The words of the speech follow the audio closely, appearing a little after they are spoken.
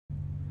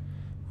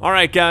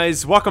Alright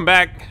guys, welcome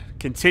back.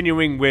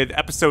 Continuing with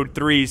episode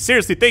 3.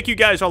 Seriously, thank you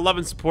guys for all love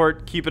and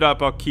support. Keep it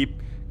up, I'll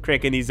keep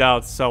cranking these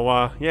out.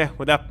 So yeah,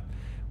 without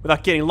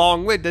getting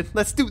long-winded,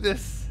 let's do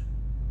this.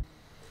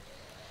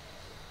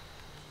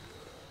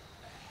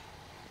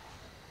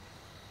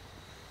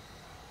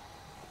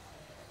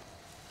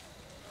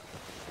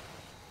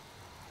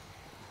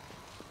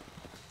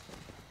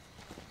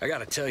 I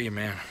gotta tell you,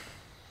 man,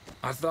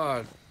 I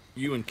thought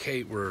you and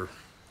Kate were,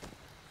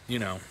 you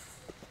know...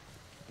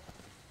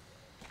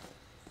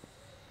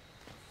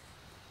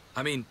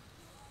 I mean,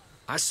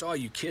 I saw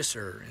you kiss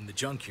her in the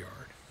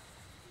junkyard,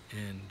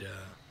 and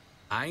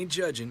I ain't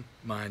judging,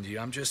 mind you,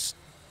 I'm just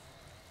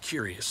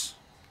curious.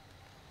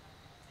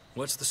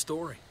 What's the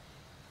story?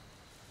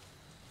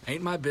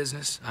 Ain't my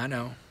business, I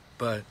know,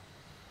 but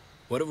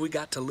what have we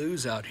got to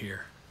lose out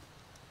here?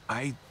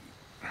 Hey,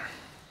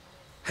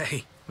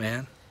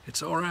 man,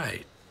 it's all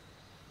right.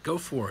 Go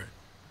for it.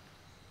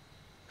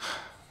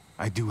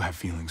 I do have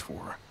feelings for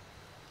her.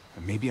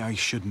 And maybe I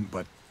shouldn't,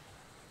 but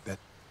that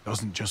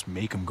doesn't just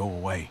make them go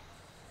away.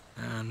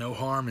 No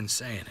harm in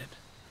saying it.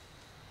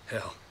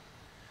 Hell,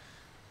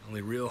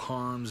 only real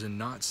harm's in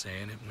not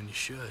saying it when you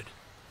should.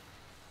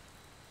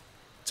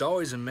 It's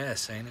always a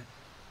mess, ain't it?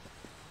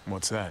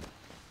 What's that?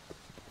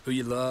 Who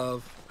you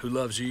love, who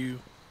loves you,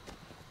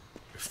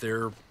 if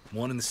they're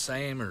one and the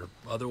same or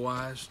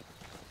otherwise.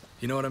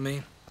 You know what I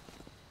mean?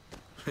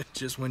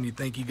 Just when you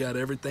think you got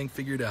everything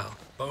figured out,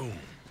 boom,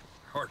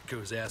 heart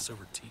goes ass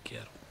over tea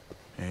kettle.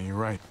 Yeah, you're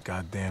right.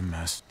 Goddamn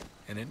mess.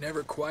 And it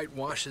never quite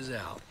washes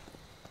out.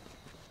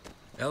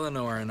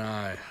 Eleanor and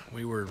I,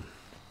 we were...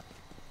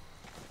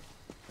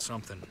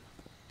 something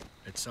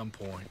at some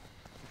point,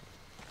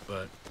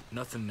 but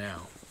nothing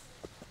now.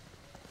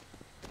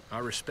 I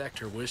respect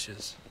her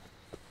wishes.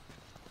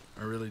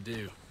 I really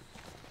do.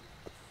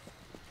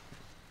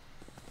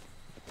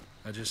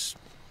 I just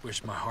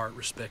wish my heart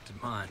respected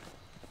mine.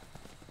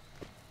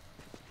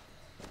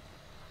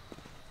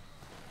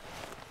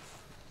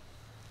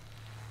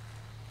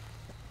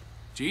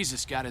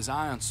 Jesus got his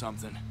eye on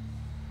something.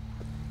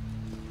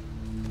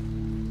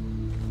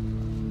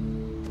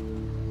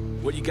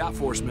 What you got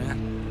for us,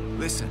 man?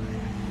 Listen.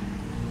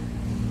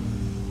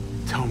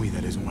 Tell me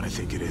that isn't what I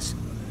think it is.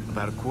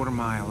 About a quarter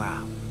mile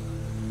out.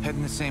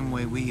 Heading the same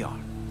way we are.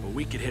 Well,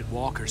 we could hit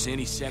walkers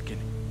any second.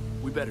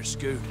 We better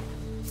scoot.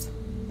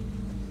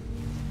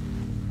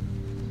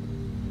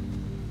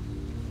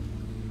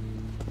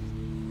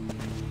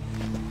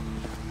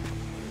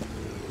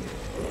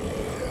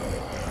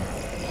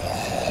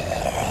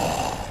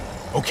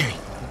 Okay,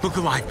 look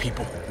alive,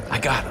 people. I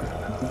got him.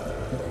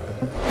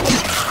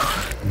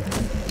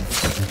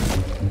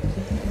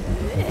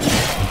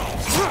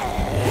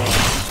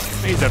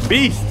 He's a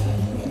beast.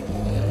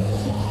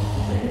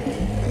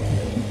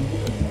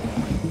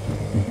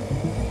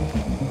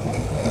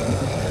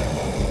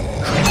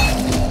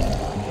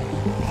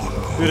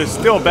 Dude, a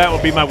steel bat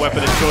would be my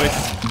weapon of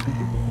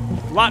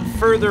choice. A lot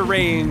further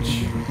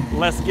range,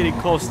 less getting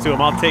close to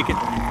him. I'll take it.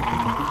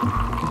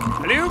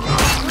 Hello?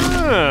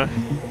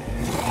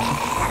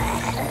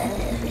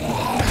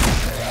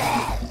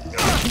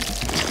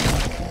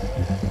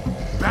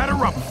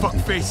 Batter up,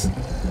 fuckface.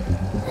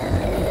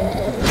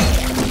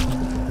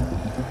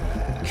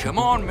 Come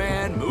on,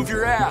 man. Move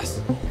your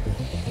ass.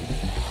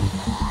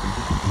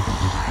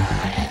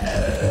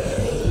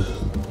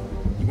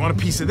 You want a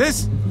piece of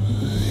this?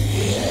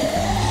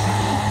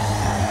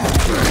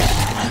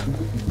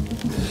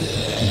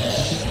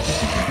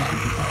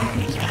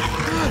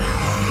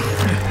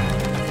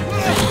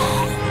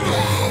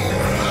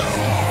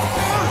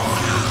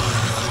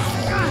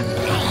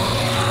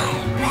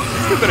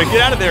 You better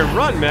get out of there and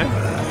run, man.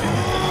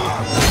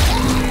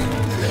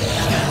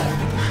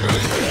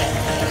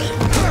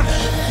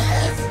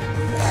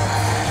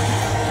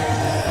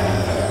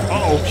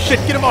 Oh shit,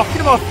 get him off, get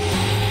him off!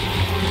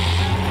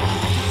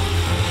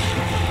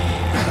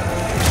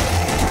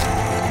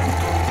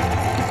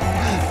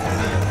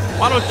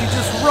 Why don't you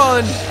just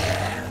run?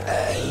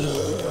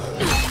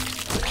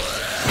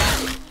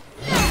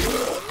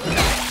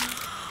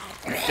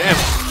 Damn.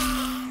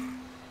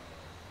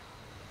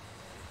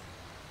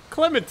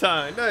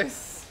 Clementine,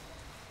 nice.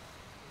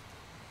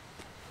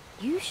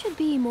 You should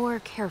be more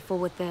careful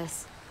with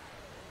this.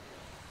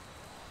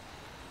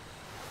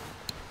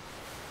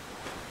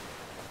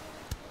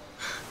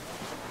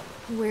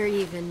 We're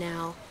even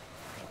now.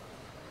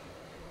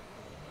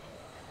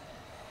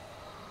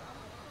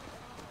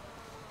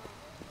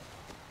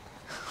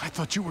 I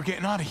thought you were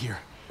getting out of here.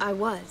 I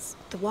was.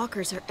 The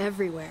walkers are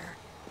everywhere.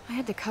 I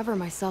had to cover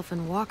myself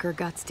in walker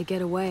guts to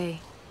get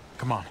away.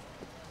 Come on.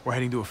 We're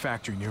heading to a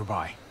factory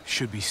nearby.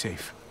 Should be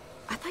safe.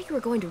 I thought you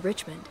were going to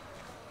Richmond.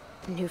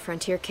 New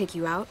Frontier kick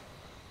you out?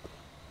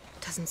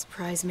 Doesn't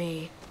surprise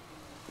me.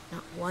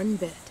 Not one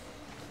bit.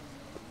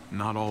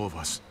 Not all of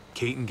us.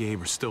 Kate and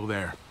Gabe are still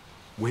there.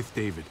 With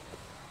David.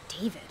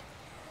 David?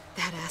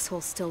 That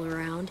asshole's still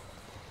around?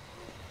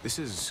 This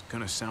is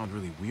gonna sound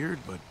really weird,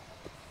 but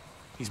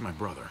he's my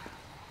brother.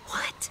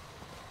 What?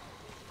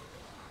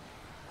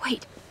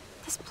 Wait,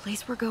 this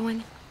place we're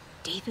going,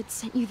 David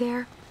sent you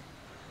there?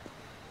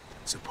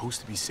 It's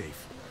supposed to be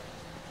safe.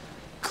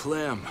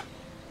 Clem.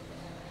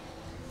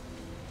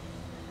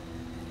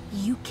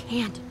 You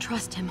can't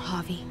trust him,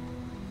 Javi.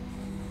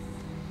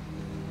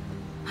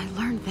 I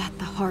learned that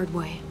the hard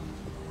way.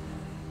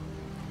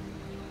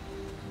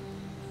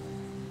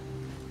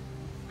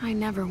 I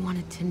never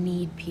wanted to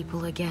need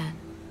people again,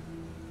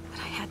 but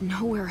I had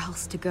nowhere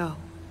else to go.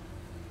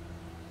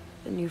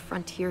 The New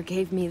Frontier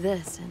gave me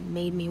this and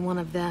made me one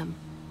of them.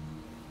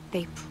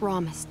 They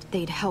promised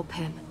they'd help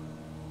him.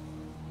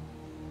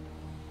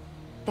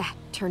 That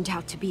turned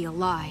out to be a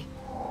lie.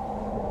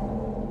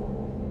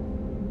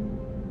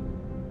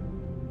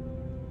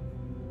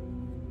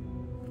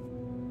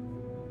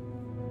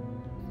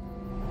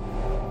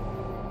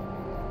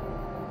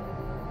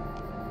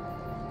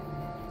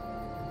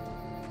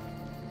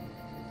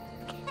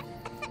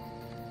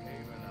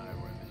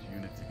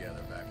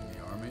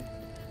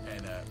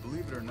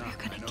 We're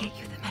gonna get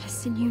you the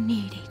medicine you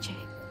need, AJ.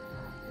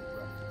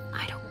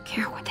 I don't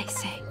care what they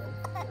say.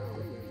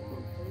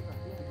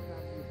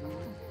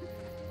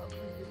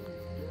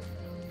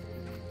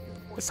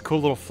 It's a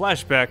cool little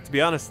flashback, to be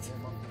honest.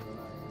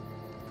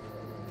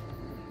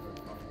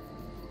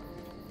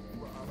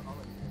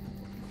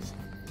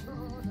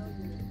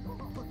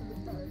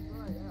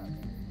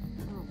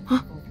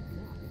 Huh?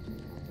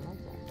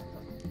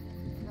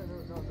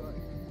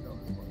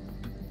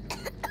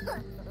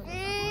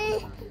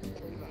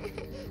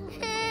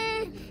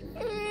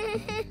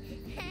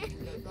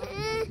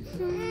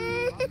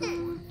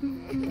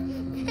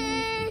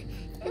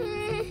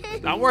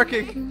 It's not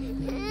working.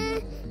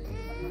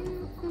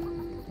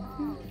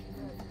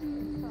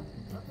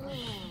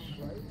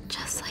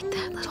 Just like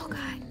that little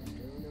guy.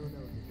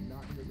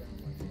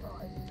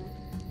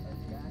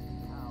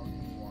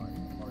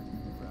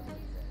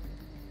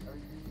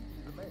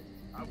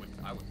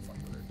 I would fuck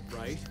with her,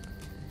 right?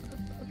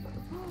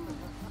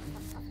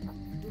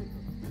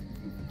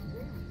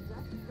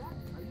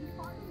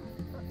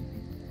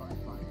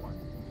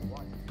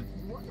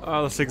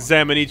 Let's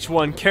examine each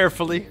one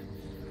carefully.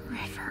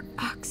 River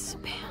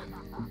Oxpan.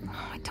 Oh,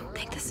 I don't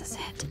think this is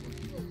it.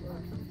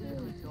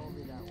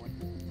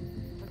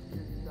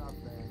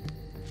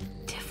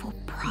 Tiffle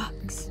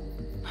Prox.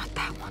 Not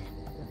that one.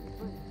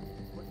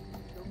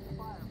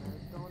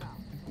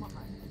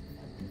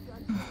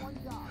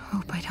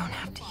 Hope I don't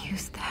have to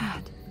use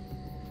that.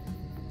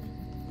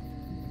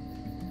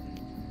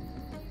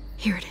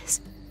 Here it is.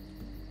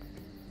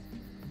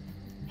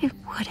 It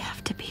would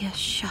have to be a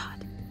shot.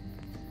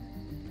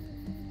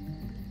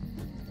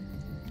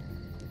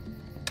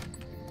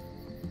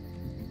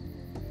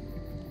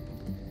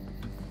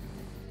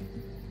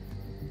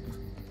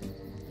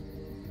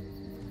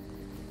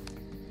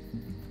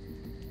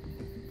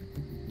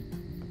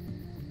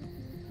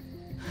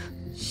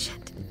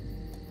 Shit.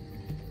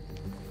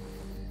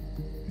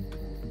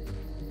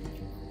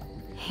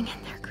 Hang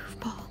in there,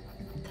 goofball.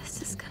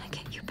 This is gonna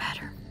get you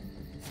better.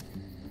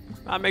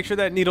 I'll make sure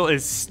that needle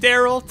is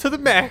sterile to the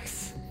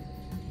max.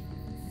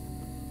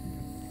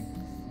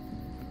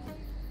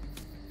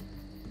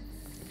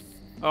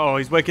 Oh,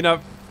 he's waking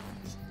up.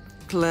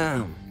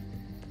 Clem,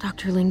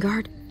 Dr.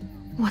 Lingard,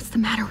 what's the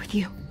matter with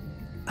you?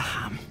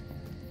 I'm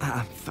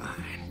fine.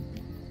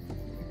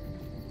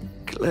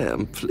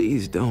 Clem,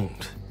 please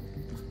don't.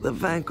 The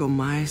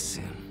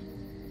vancomycin,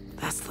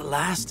 that's the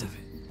last of it.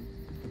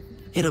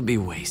 It'll be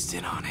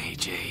wasted on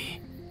AJ.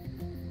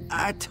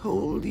 I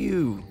told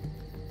you.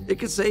 It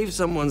could save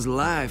someone's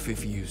life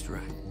if used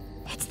right.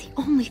 It's the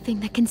only thing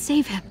that can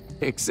save him.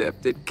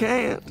 Except it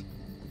can't.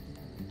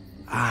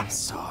 I'm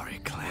sorry,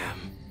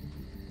 Clem.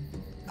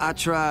 I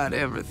tried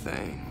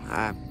everything.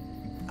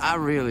 I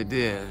really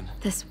did.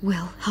 This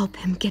will help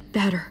him get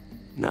better.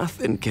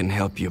 Nothing can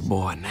help your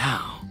boy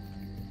now.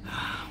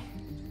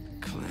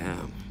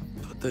 Clem,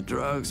 put the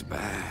drugs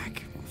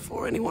back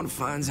before anyone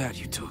finds out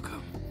you took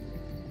them.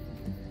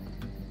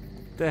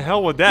 The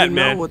hell with that, you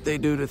man? know what they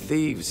do to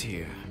thieves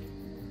here.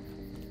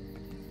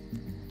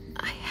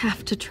 I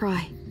have to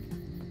try.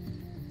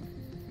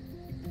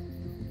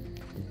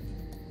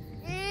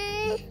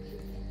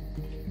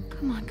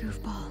 Come on,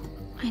 goofball.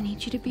 I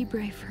need you to be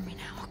brave for me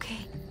now, okay?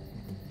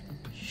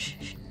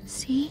 Shh.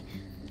 See?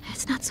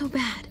 It's not so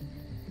bad.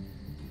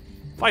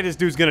 Like this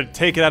dude's gonna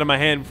take it out of my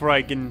hand before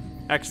I can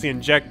actually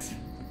inject.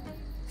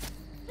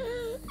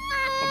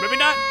 Or maybe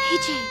not.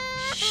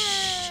 AJ,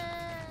 shh.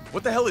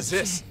 What the hell is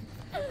this?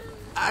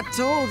 I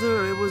told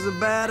her it was a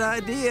bad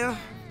idea.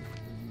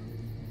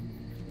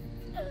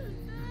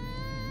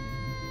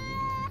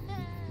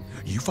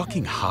 You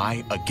fucking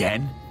high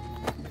again?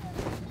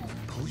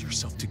 Pull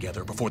yourself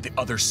together before the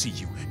others see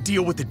you.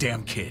 Deal with the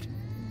damn kid.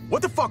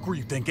 What the fuck were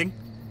you thinking?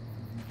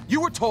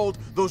 You were told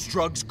those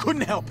drugs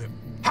couldn't help him.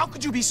 How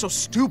could you be so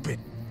stupid?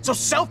 So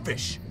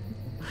selfish?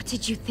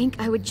 Did you think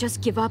I would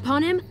just give up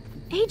on him?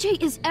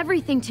 AJ is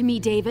everything to me,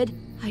 David.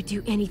 I'd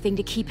do anything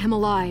to keep him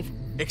alive.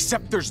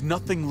 Except there's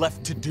nothing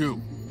left to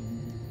do.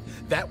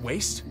 That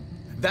waste?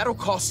 That'll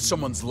cost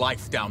someone's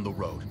life down the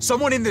road.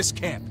 Someone in this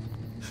camp.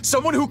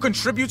 Someone who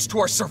contributes to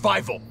our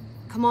survival.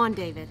 Come on,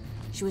 David.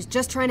 She was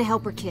just trying to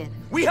help her kid.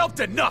 We helped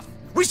enough!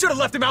 We should have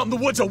left him out in the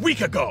woods a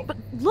week ago! But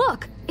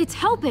look, it's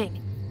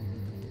helping.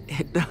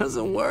 It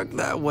doesn't work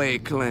that way,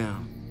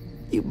 Clem.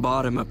 You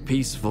bought him a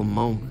peaceful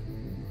moment.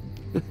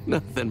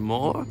 Nothing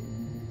more.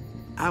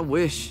 I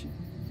wish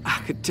I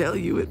could tell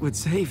you it would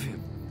save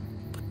him,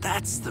 but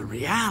that's the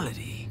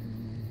reality.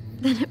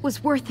 Then it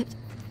was worth it.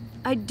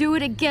 I'd do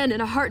it again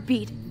in a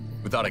heartbeat.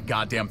 Without a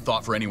goddamn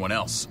thought for anyone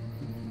else.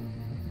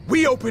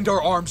 We opened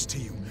our arms to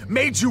you,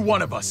 made you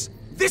one of us.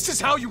 This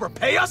is how you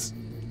repay us?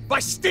 By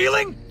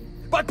stealing?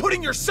 By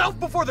putting yourself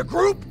before the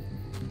group?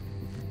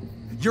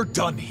 You're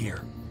done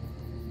here.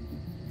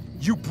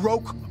 You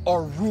broke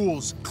our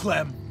rules,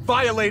 Clem.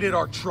 Violated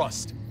our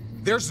trust.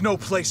 There's no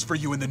place for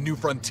you in the new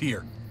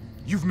frontier.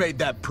 You've made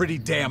that pretty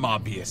damn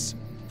obvious.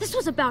 This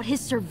was about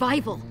his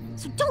survival,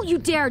 so don't you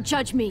dare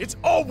judge me. It's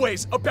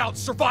always about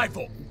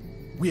survival.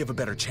 We have a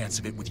better chance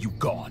of it with you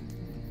gone.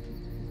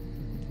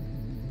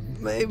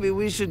 Maybe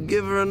we should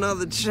give her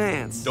another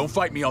chance. Don't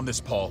fight me on this,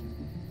 Paul.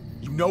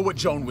 You know what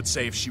Joan would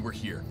say if she were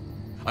here.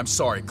 I'm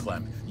sorry,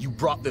 Clem. You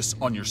brought this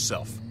on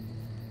yourself.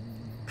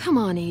 Come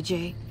on,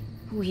 AJ.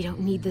 We don't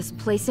need this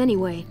place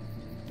anyway.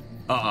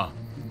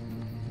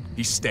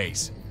 He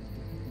stays.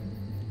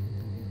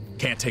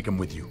 Can't take him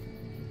with you.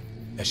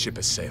 That ship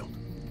has sailed.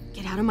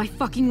 Get out of my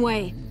fucking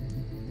way.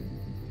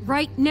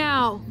 Right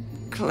now.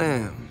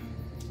 Clem,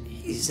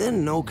 he's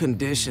in no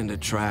condition to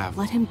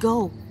travel. Let him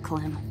go,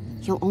 Clem.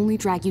 He'll only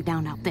drag you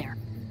down out there.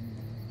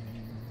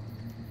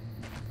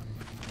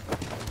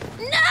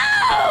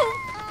 No!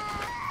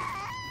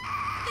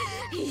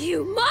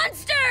 You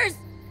monsters!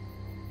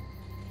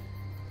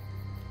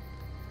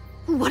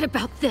 What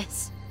about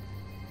this?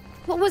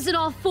 What was it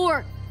all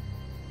for?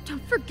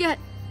 Don't forget,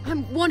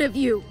 I'm one of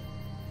you.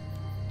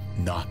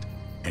 Not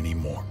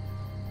anymore.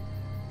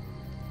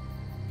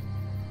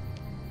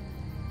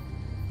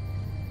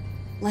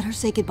 Let her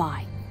say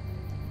goodbye.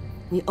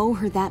 We owe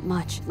her that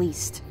much, at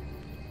least.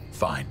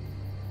 Fine.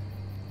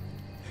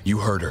 You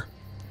heard her.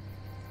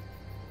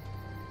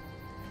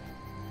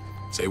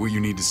 Say what you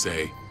need to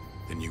say,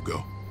 then you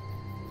go.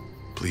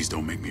 Please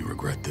don't make me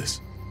regret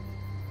this.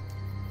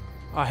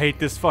 I hate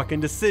this fucking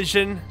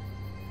decision.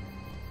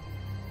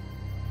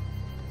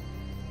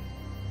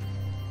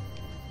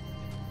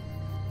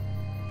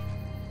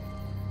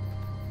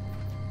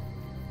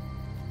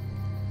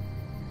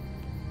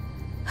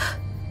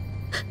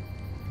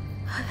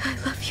 I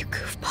love you,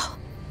 goofball.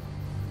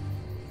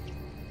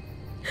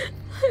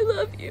 I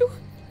love you.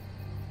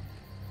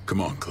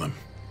 Come on, Clem.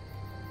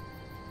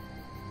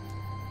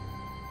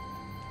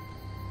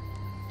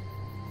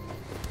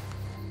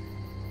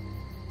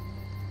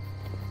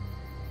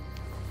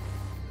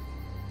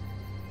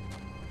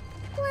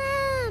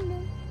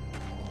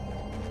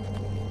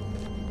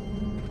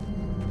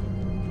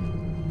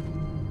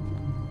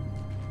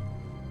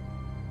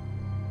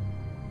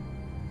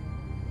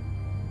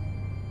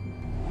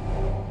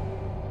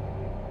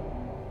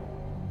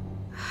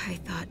 I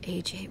thought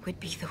AJ would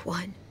be the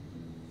one.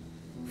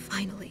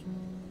 Finally.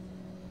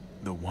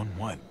 The one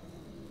what?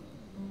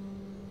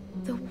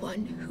 The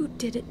one who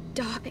didn't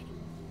die.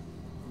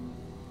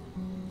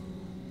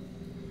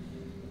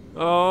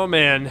 Oh,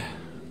 man.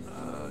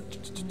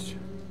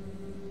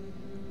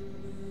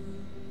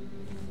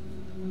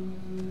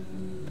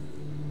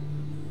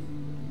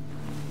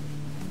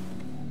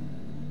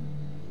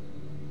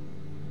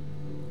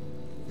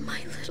 My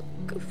little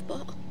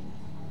goofball.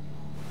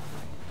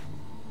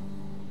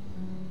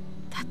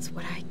 That's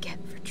what I get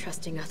for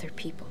trusting other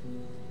people.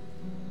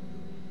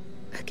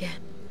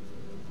 Again.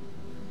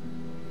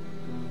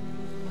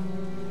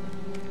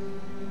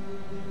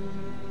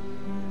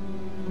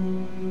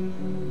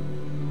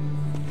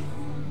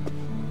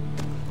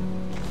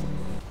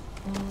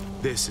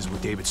 This is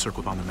what David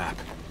circled on the map.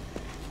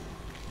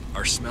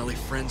 Our smelly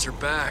friends are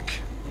back.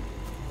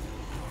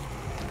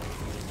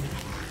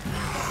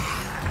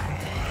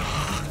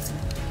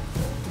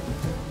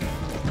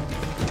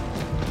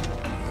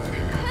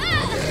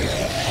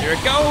 Here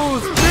it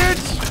goes,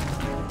 bitch!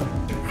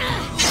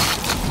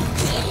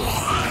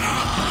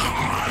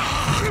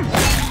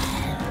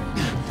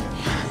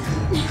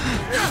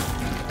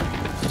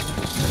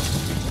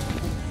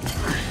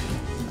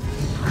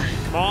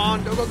 Come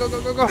on, go, go, go,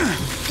 go, go, go.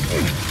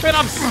 Man,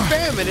 I'm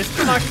spamming, it's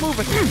still not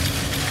moving.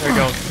 There we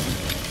go.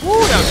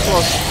 Woo, that was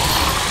close.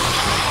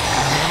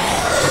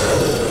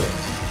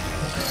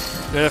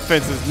 That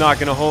fence is not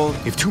gonna hold.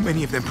 If too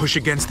many of them push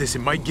against this, it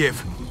might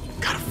give.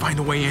 Gotta find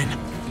a way in.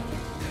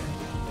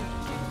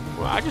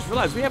 Well, I just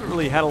realized we haven't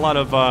really had a lot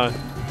of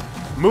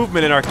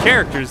movement in our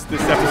characters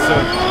this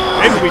episode.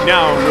 Maybe we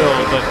now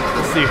will, but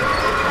let's see.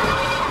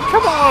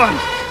 Come on!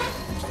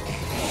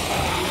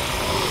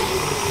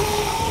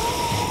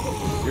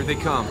 Here they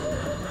come.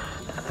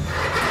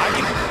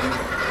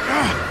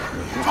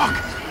 Fuck!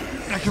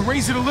 I can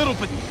raise it a little,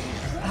 but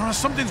I don't know,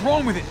 something's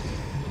wrong with it.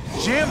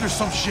 Jammed or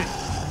some shit.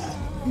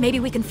 Maybe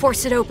we can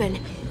force it open.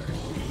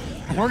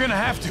 We're gonna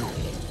have to.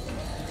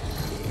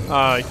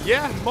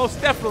 Yeah, most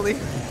definitely.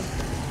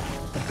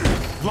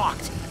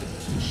 Locked.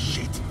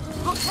 Shit.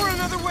 Look for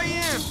another way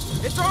in.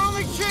 It's our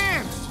only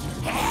chance.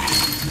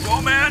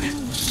 Whoa, man!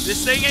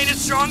 This thing ain't as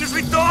strong as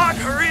we thought!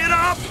 Hurry it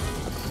up!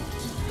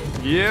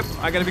 Yep,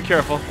 I gotta be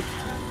careful.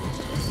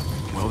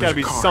 Well, Gotta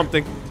be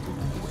something.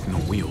 with no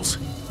wheels.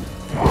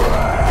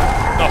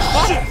 The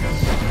fuck?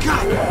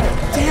 God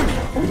damn it!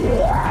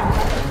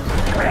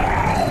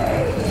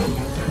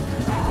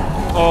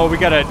 Oh, we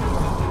gotta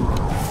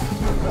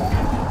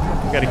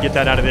get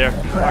that out of there.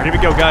 All right, here we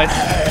go, guys.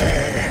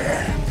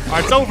 All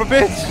right, it's over,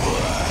 bitch.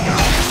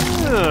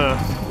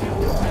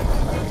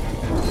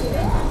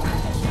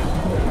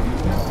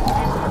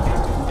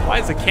 Why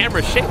is the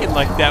camera shaking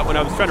like that when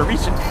I was trying to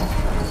reach it?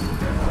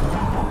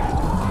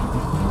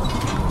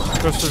 Of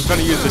course, we're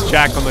gonna use the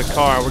jack on the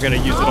car. We're gonna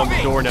use it on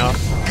the door now.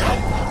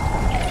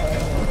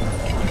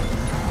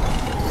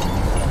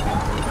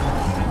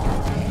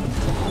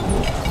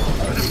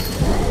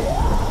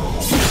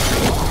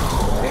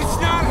 It's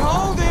not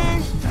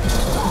holding!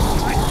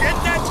 Get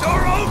that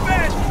door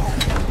open!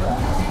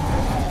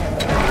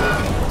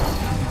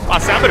 I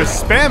said, I better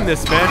spam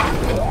this, man.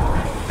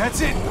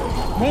 That's it.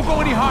 Won't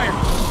go any higher.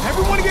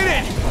 Everyone get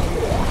in!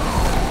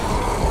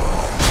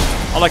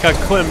 I like how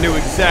Clem knew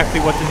exactly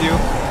what to do.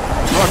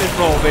 Run and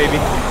roll, baby.